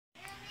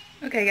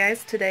Okay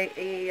guys, today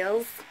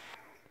is,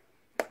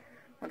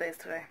 what day is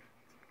today?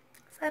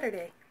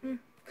 Saturday.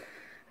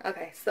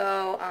 Okay,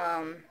 so,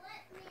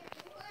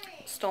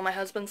 stole my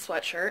husband's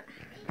sweatshirt.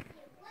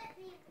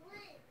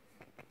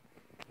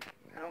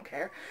 I don't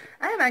care.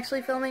 I am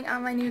actually filming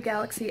on my new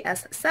Galaxy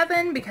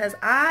S7 because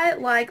I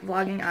like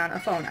vlogging on a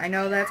phone. I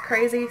know that's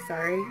crazy.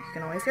 Sorry, you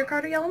can always hear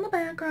Carter yell in the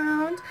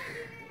background.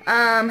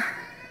 I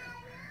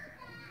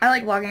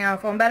like vlogging on a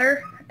phone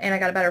better, and I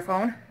got a better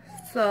phone.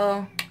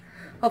 So,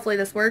 hopefully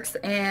this works.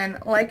 And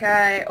like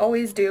I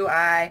always do,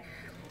 I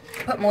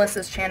put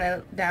Melissa's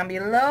channel down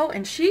below,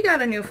 and she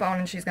got a new phone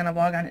and she's going to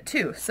vlog on it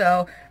too.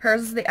 So,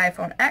 hers is the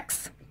iPhone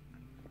X.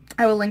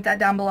 I will link that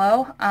down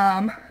below.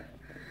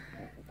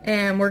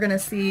 And we're going to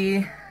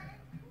see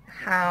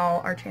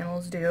how our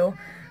channels do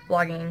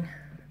vlogging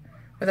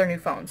with our new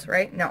phones,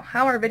 right? No,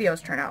 how our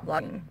videos turn out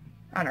vlogging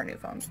on our new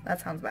phones.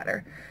 That sounds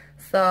better.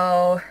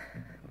 So,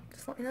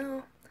 just let me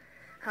know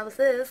how this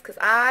is, because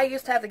I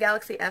used to have the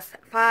Galaxy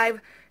S5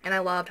 and I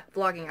loved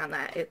vlogging on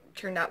that. It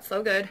turned out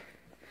so good,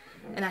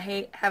 and I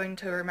hate having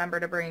to remember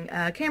to bring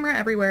a camera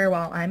everywhere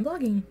while I'm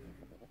vlogging.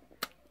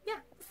 Yeah,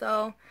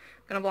 so I'm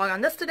going to vlog on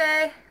this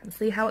today and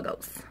see how it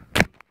goes.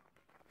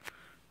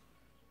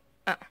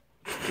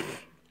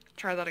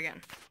 Try that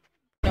again.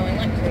 Going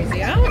like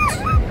crazy out.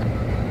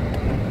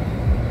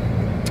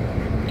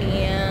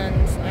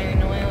 And I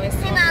know I always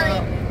talk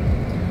about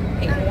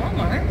hating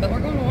Walmart, but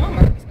we're going to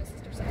Walmart because my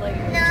sister said like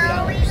 $2.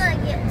 No, we're going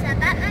to get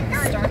some at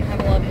McDonald's. Starting to have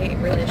a love-hate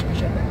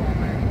relationship with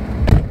Walmart.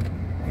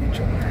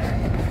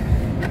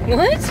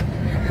 What?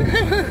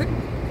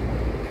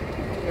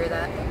 Did you hear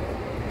that?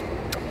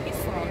 He's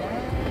so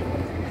nice.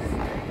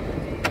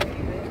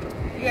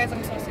 You guys,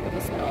 I'm so sick of the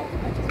smell.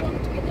 I just want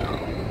it to get down.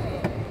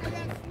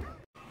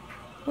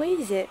 What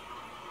is it?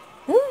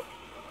 Huh?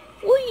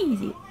 What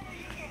is it?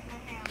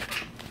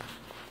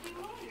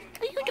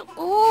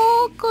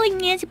 Oh,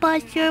 goodness,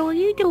 Buster, what are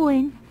you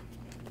doing?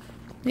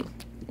 Wait.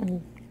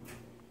 Oh.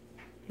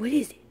 What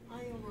is it?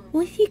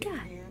 What's he got?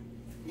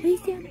 What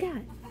is that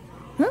got?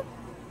 Huh?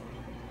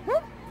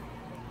 Huh?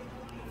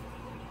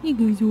 You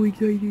guys so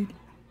excited.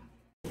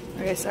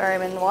 Okay, sorry,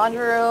 I'm in the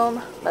laundry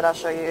room, but I'll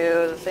show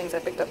you the things I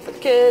picked up for the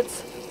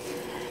kids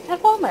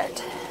at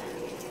Walmart.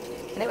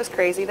 And it was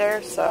crazy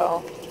there,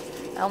 so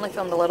I only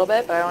filmed a little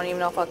bit, but I don't even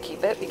know if I'll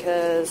keep it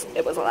because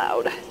it was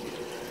loud.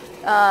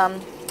 I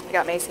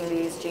got Macy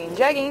these jean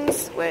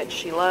jeggings, which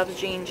she loves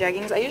jean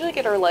jeggings. I usually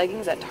get her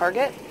leggings at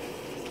Target,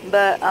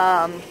 but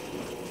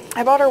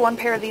I bought her one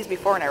pair of these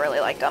before and I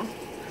really liked them.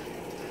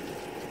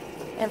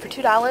 And for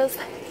 $2,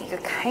 you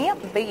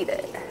can't beat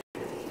it.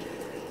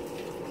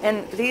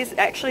 And these,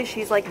 actually,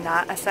 she's like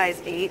not a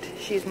size 8.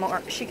 She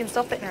can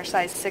still fit in her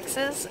size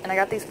 6s, and I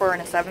got these for her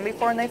in a 7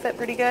 before and they fit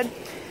pretty good.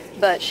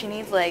 But she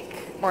needs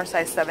like more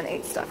size 7,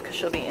 8 stuff because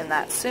she'll be in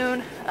that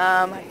soon.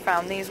 I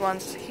found these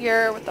ones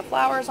here with the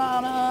flowers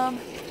on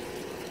them.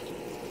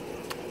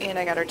 And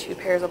I got her 2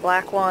 pairs of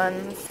black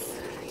ones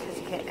because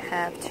you can't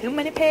have too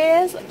many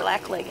pairs of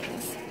black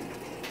leggings.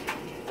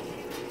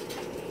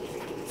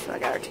 So I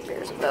got her 2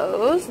 pairs of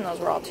those, and those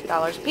were all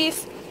 $2 a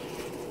piece.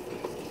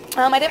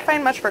 I didn't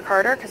find much for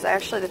Carter because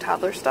actually the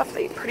toddler stuff,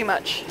 they pretty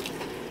much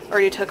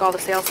already took all the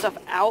sale stuff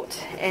out,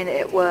 and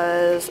it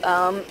was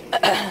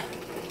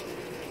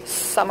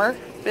summer.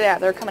 Yeah,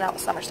 they're coming out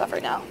with summer stuff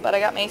right now. But I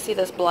got Macy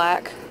this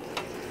black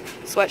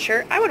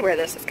sweatshirt. I would wear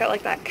this. It's got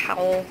like that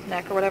cowl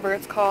neck or whatever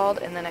it's called,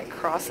 and then it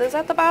crosses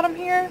at the bottom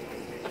here.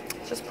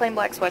 It's just plain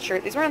black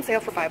sweatshirt. These were on sale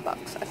for $5.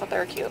 I thought they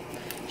were cute.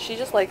 She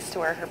just likes to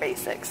wear her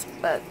basics,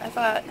 but I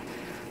thought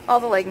all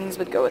the leggings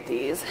would go with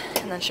these.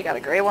 And then she got a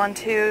gray one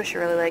too. She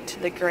really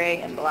liked the gray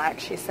and black,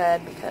 she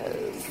said,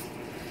 because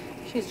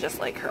she's just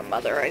like her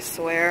mother, I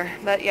swear.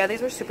 But yeah,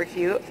 these were super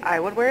cute. I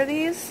would wear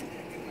these.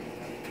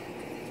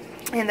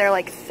 And they're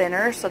like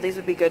thinner, so these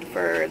would be good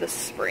for the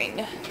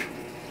spring.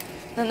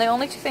 Then the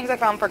only 2 things I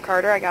found for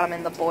Carter, I got them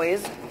in the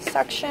boys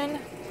section,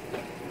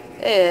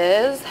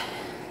 is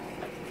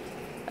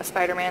a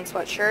Spider-Man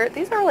sweatshirt.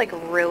 These are like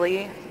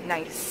really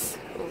nice.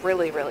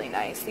 Really, really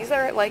nice. These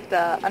are like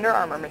the Under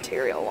Armour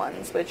material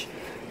ones, which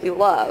we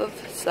love.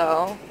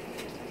 So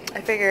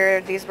I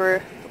figured these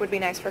would be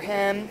nice for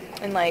him.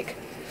 And like,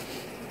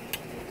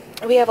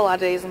 we have a lot of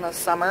days in the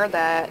summer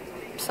that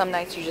some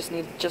nights you just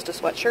need just a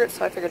sweatshirt,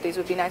 so I figured these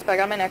would be nice. But I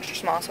got them in extra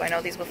small, so I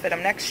know these will fit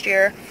him next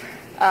year.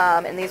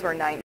 And these were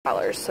 $9.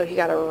 So he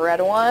got a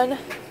red one, and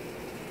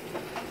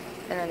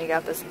then he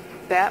got this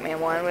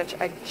Batman one, which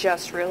I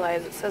just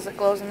realized it says it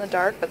glows in the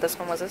dark, but this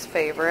one was his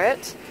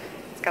favorite.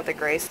 It's got the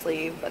gray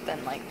sleeve, but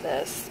then like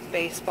this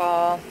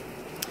baseball,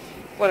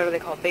 what are they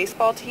called?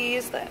 Baseball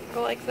tees that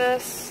go like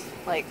this,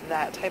 like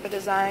that type of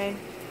design.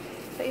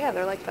 But yeah,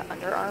 they're like the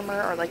Under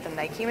Armour or like the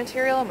Nike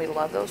material, and we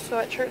love those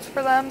sweatshirts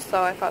for them,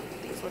 so I thought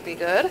these would be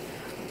good.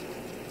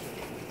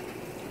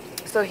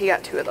 So he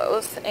got 2 of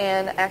those,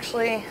 and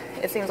actually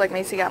it seems like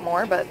Macy got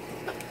more, but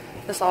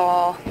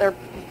they're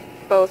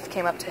both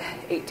came up to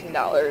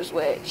 $18,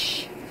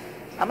 which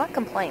I'm not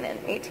complaining.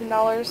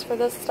 $18 for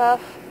this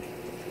stuff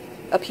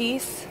a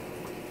piece.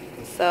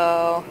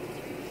 So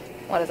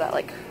what is that,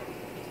 like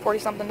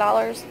 40-something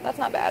dollars. That's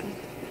not bad.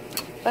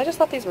 But I just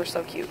thought these were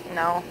so cute.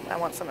 Now I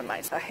want some in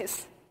my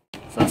size.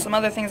 So some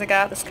other things I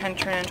got. This kind of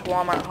turned into a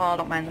Walmart haul.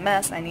 Don't mind the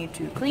mess. I need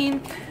to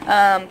clean.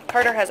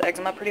 Carter has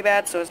eczema pretty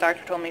bad, so his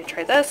doctor told me to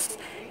try this.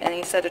 And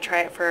he said to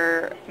try it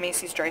for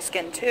Macy's dry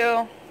skin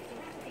too.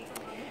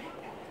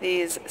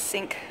 These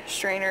sink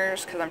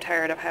strainers, because I'm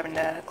tired of having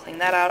to clean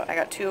that out. I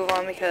got 2 of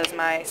them because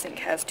my sink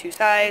has 2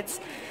 sides.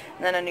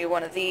 And then a new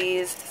one of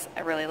these.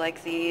 I really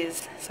like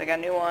these, so I got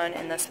a new one.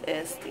 And this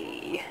is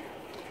the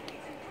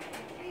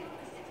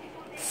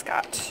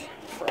Scotch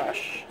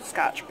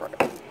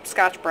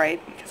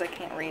Brite, because I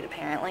can't read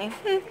apparently.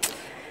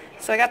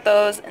 So I got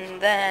those,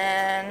 and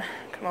then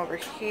come over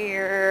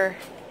here.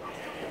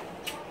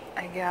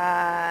 I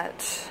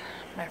got,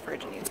 my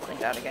fridge needs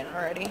cleaned out again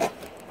already.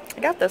 I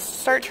got this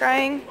Start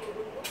Trying.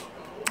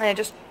 I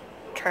just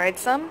tried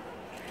some.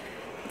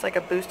 It's like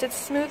a boosted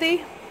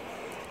smoothie.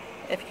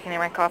 If you can hear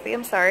my coffee,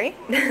 I'm sorry.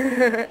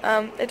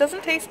 It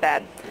doesn't taste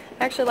bad.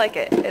 I actually like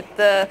it.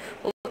 The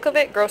look of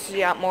it grosses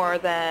you out more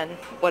than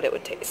what it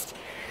would taste.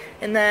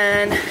 And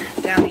then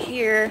down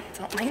here,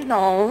 don't mind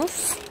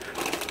those.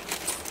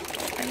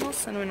 Don't mind those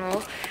cinnamon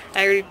rolls.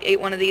 I already ate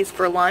one of these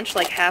for lunch,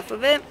 like half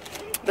of it.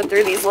 But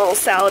they're these little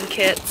salad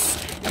kits,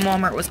 and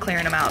Walmart was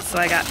clearing them out. So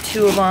I got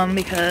 2 of them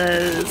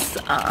because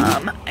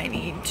I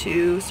need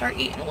to start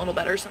eating a little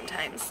better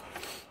sometimes.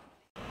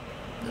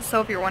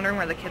 So if you're wondering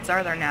where the kids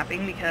are, they're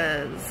napping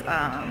because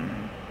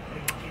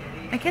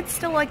my kids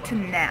still like to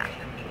nap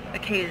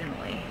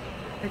occasionally.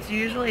 It's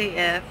usually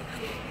if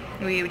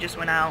we just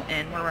went out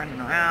and we're running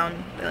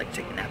around. They like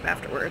to take a nap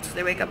afterwards.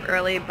 They wake up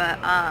early, but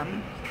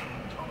I'm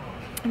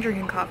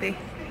drinking coffee.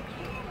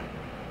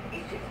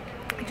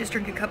 I just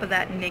drink a cup of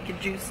that naked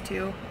juice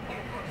too.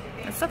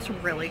 That stuff's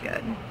really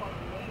good.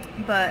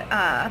 But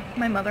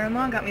my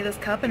mother-in-law got me this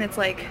cup, and it's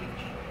like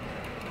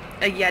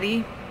a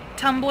Yeti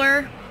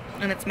tumbler,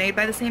 and it's made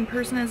by the same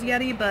person as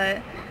Yeti,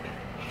 but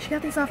she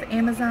got these off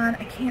Amazon.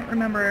 I can't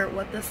remember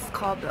what this is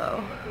called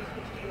though.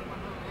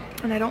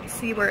 And I don't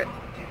see where it...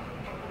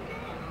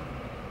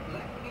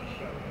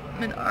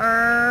 An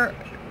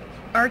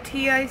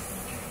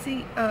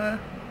RTIC, I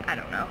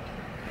don't know.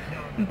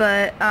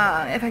 But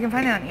if I can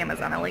find it on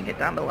Amazon, I'll link it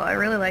down below. I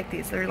really like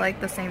these. They're like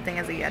the same thing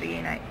as a Yeti,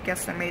 and I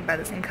guess they're made by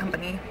the same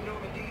company.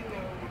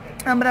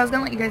 But I was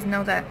gonna let you guys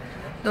know that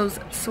those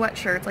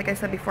sweatshirts, like I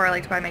said before, I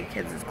like to buy my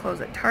kids'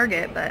 clothes at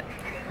Target, but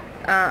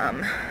I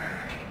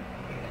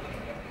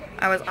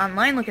was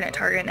online looking at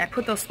Target, and I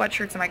put those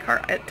sweatshirts in my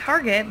cart at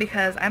Target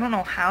because I don't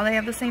know how they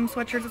have the same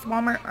sweatshirts as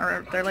Walmart,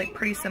 or they're like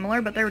pretty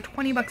similar, but they were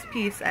 20 bucks a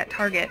piece at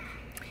Target.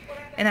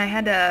 And I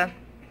had to,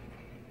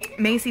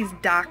 Macy's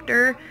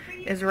Doctor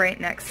is right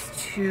next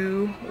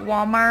to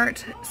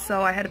Walmart,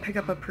 so I had to pick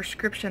up a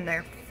prescription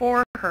there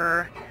for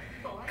her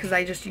because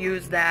I just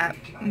use that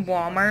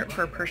Walmart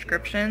for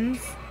prescriptions.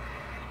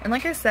 And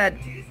like I said,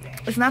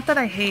 it's not that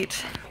I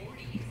hate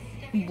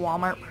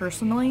Walmart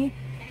personally,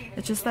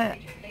 it's just that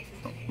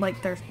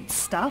like their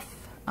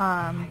stuff,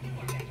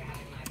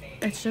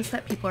 it's just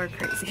that people are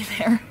crazy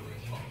there.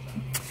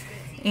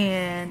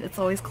 And it's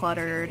always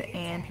cluttered,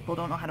 and people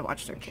don't know how to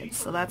watch their kids.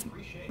 So that's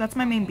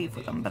my main beef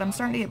with them. But I'm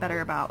starting to get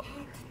better about,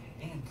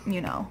 you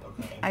know,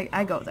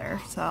 I go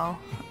there. So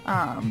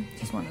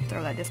just wanted to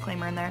throw that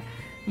disclaimer in there.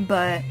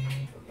 But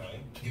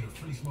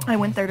I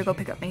went there to go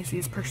pick up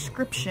Macy's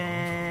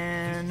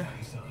prescription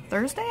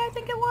Thursday, I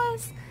think it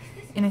was.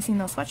 And I seen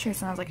those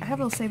sweatshirts, and I was like, I have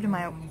those saved in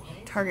my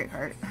Target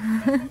cart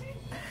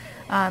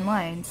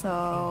online,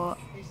 so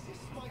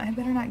I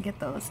better not get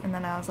those. And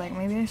then I was like,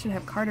 maybe I should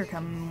have Carter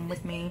come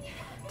with me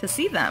to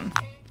see them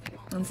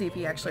and see if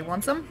he actually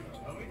wants them.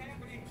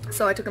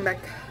 So I took him back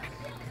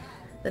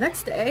the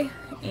next day,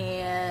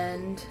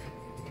 and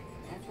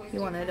he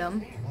wanted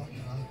them.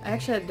 I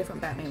actually had a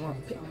different Batman one.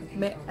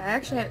 I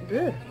actually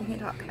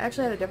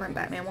had a different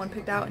Batman one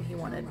picked out, and he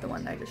wanted the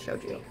one I just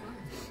showed you.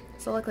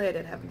 So luckily I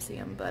did have him see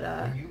him,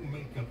 but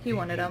he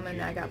wanted them, and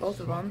I got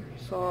both of them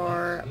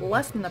for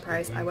less than the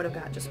price. I would have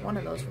got just one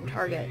of those from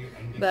Target,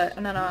 but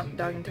I'm not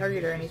dogging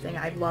Target or anything.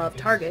 I love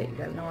Target. You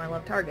guys know I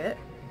love Target.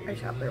 I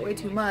shop there way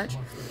too much,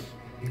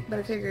 but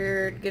I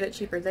figured get it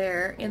cheaper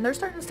there. And they're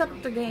starting to step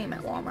up their game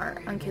at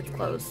Walmart on kids'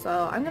 clothes,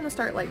 so I'm gonna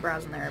start like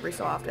browsing there every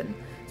so often,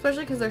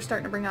 especially because they're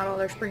starting to bring out all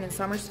their spring and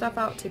summer stuff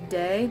out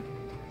today.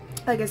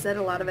 Like I said,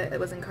 a lot of it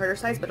was in Carter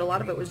size, but a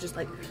lot of it was just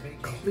like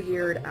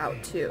cleared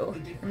out too.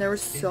 And there were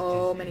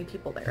so many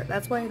people there.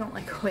 That's why I don't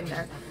like going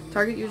there.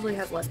 Target usually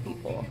has less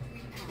people.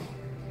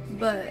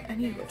 But I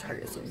need to go to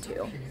Target soon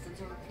too.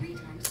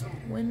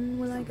 When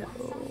will I go?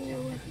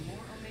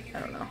 I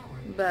don't know.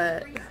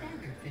 But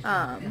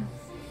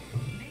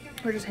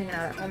we're just hanging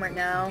out at home right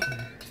now.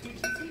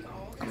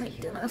 I'll make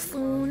dinner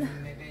soon.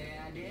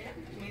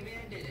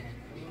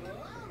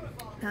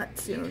 Not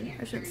soon.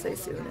 I shouldn't say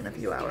soon, in a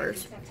few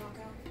hours.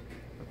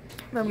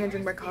 But I'm gonna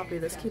drink my coffee.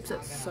 This keeps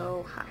it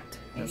so hot.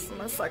 This is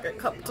my second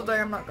cup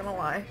today, I'm not gonna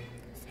lie.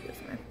 Excuse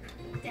me.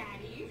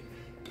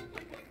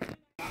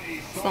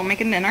 So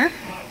making dinner.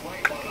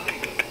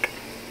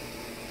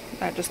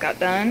 That just got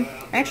done.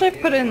 I actually have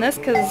to put it in this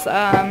because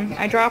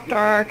I dropped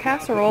our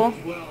casserole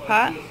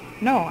pot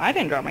No, I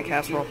didn't drop my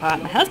casserole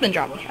pot. My husband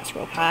dropped my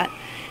casserole pot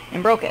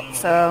and broke it.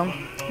 So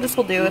this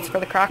will do. It's for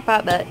the crock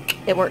pot, but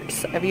it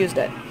works. I've used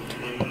it.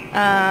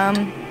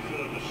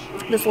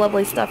 This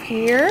lovely stuff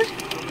here.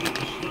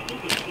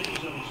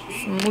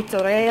 Some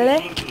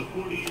mozzarella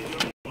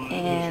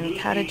and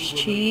cottage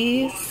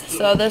cheese.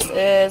 So this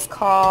is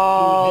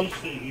called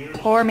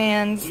Poor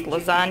Man's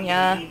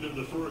Lasagna.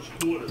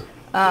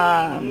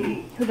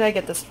 Who did I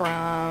get this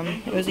from?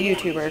 It was a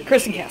YouTuber,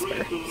 Kristen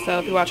Casper. So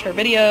if you watch her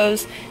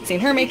videos, seen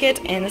her make it,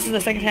 and this is the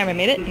second time I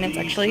made it, and it's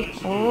actually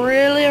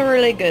really,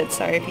 really good.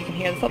 Sorry if you can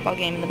hear the football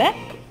game in the back.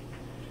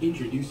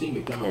 Because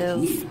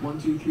what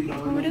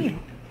we're doing.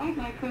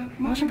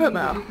 Watching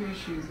football.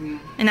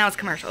 And now it's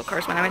commercial, of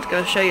course, when I went to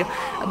go show you.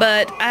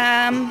 But,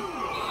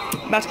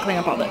 about to clean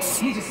up all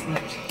this.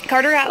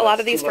 Carter got a lot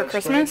of these for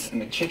Christmas,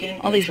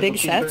 all these big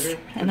sets,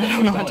 and I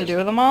don't know what to do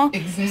with them all,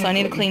 so I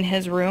need to clean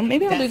his room.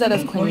 Maybe I'll do that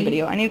as a cleaning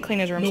video. I need to clean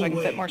his room so I can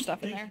fit more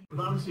stuff in there.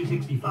 With Office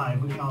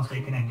 365, we can all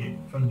stay connected,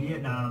 from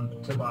Vietnam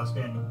to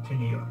Boston to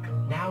New York.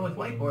 Now with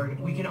Whiteboard,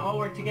 we can all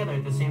work together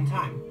at the same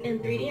time. And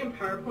 3D and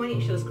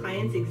PowerPoint shows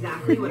clients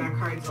exactly what our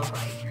cards look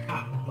like.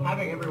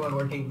 Having everyone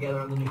working together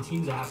on the new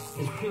Teams app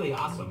is really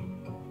awesome.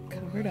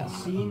 Covered up.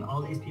 Seeing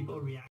all these people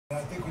react. I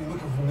think when you look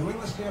from New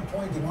England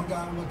standpoint, the one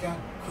guy to look at,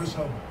 Chris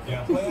Hogan.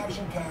 Yeah. Play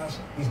action pass.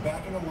 He's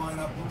back in the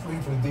lineup. Look for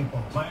him for the deep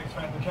balls. My X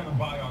factor, Kevin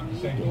Byard, the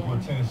safety for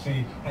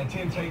Tennessee, had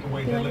 10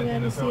 takeaways that led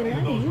to the see NFL. 8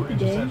 of those were that.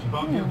 interceptions. But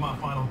I'll give my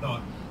final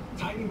thought.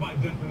 Titan by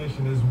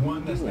definition is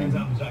one that stands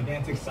out for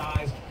gigantic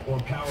size or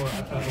power,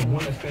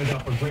 one that stands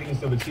out for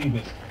greatness of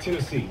achievement.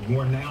 Tennessee,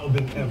 more now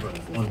than ever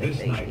on this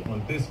night,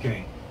 on this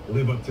game.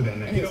 Live up to that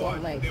next. You know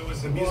what? There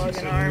was a music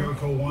saying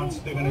Miracle once.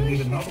 They're going to need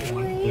another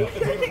one. Yeah. If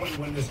they're going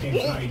to win this game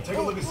tonight, take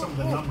a look at some of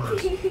the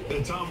numbers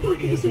that Tom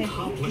Brady has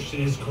accomplished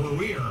in his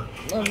career.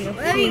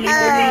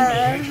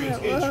 Patriots,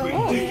 it's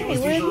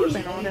ridiculous.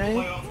 These are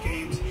playoff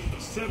games.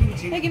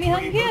 17 Hey, give me a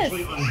hug and kiss.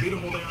 virtually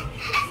unbeatable there.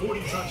 40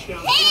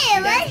 touchdowns.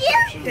 Hey, love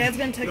you. Dad's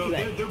gonna tuck you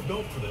They're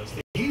built for this.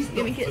 He's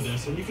built for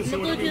this, and you can say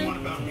whatever you want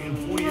about him.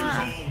 4 years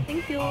old.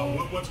 Thank you.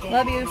 What's going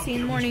Love on you. up See you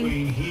in the there morning.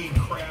 between he,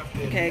 Kraft,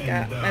 and, Okay,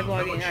 got my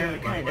vlogging Belichick, are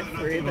kind of whether or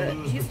not free, they're but gonna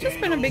lose he's with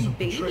just been a Daniels big and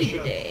baby Patricia.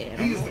 today.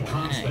 He is the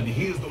constant.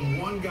 He is the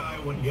one guy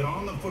when you get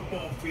on the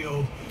football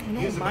field. I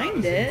He is don't about mind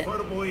as it.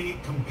 incredibly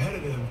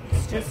competitive It's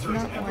as just there's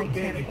not ever like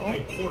been Cannibal.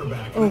 a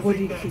quarterback. Oh, And I what are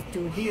think you that kids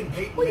doing? He and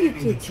Peyton What are you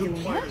Manning, the kids two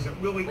doing, huh? players that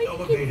really What are you kids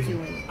elevated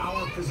doing?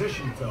 our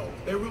position, Phil.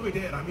 They really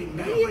did. I mean,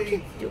 What are you mentally,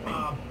 kids doing?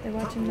 They're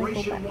watching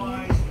Michael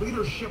preparation-wise,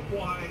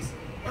 leadership-wise,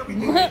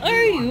 everything. What they do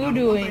are you on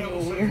doing, the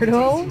level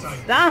weirdo?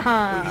 set. Stop.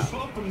 What you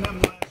saw from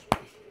them last week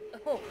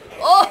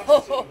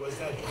Oh. was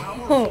that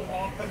powerful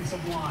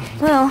offensive line.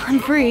 Well, I'm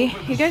free.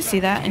 You guys see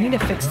that? I need to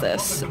fix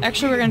this.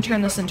 Actually, we're going to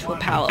turn this into a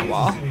pallet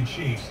wall.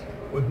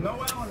 With no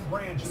Alan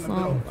Branch in the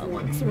middle So,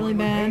 for it's the really New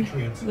bad. England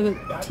Patriots. The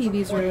That's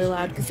TV's the really place loud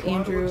where because you can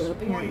Andrew score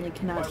apparently by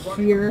cannot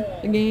running hear the ball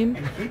the game.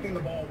 and keeping the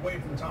ball away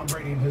from Tom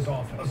Brady and his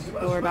offense.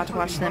 But we're about to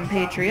watch them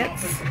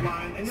Patriots.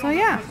 And So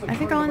yeah, I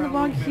think I'll end the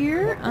vlog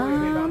here.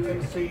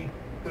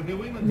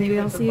 Maybe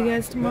I'll see you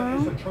guys tomorrow.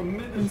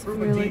 And if you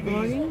really like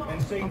vlogging,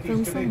 I'll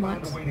film some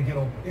much.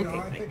 You know,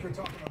 I think you're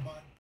talking about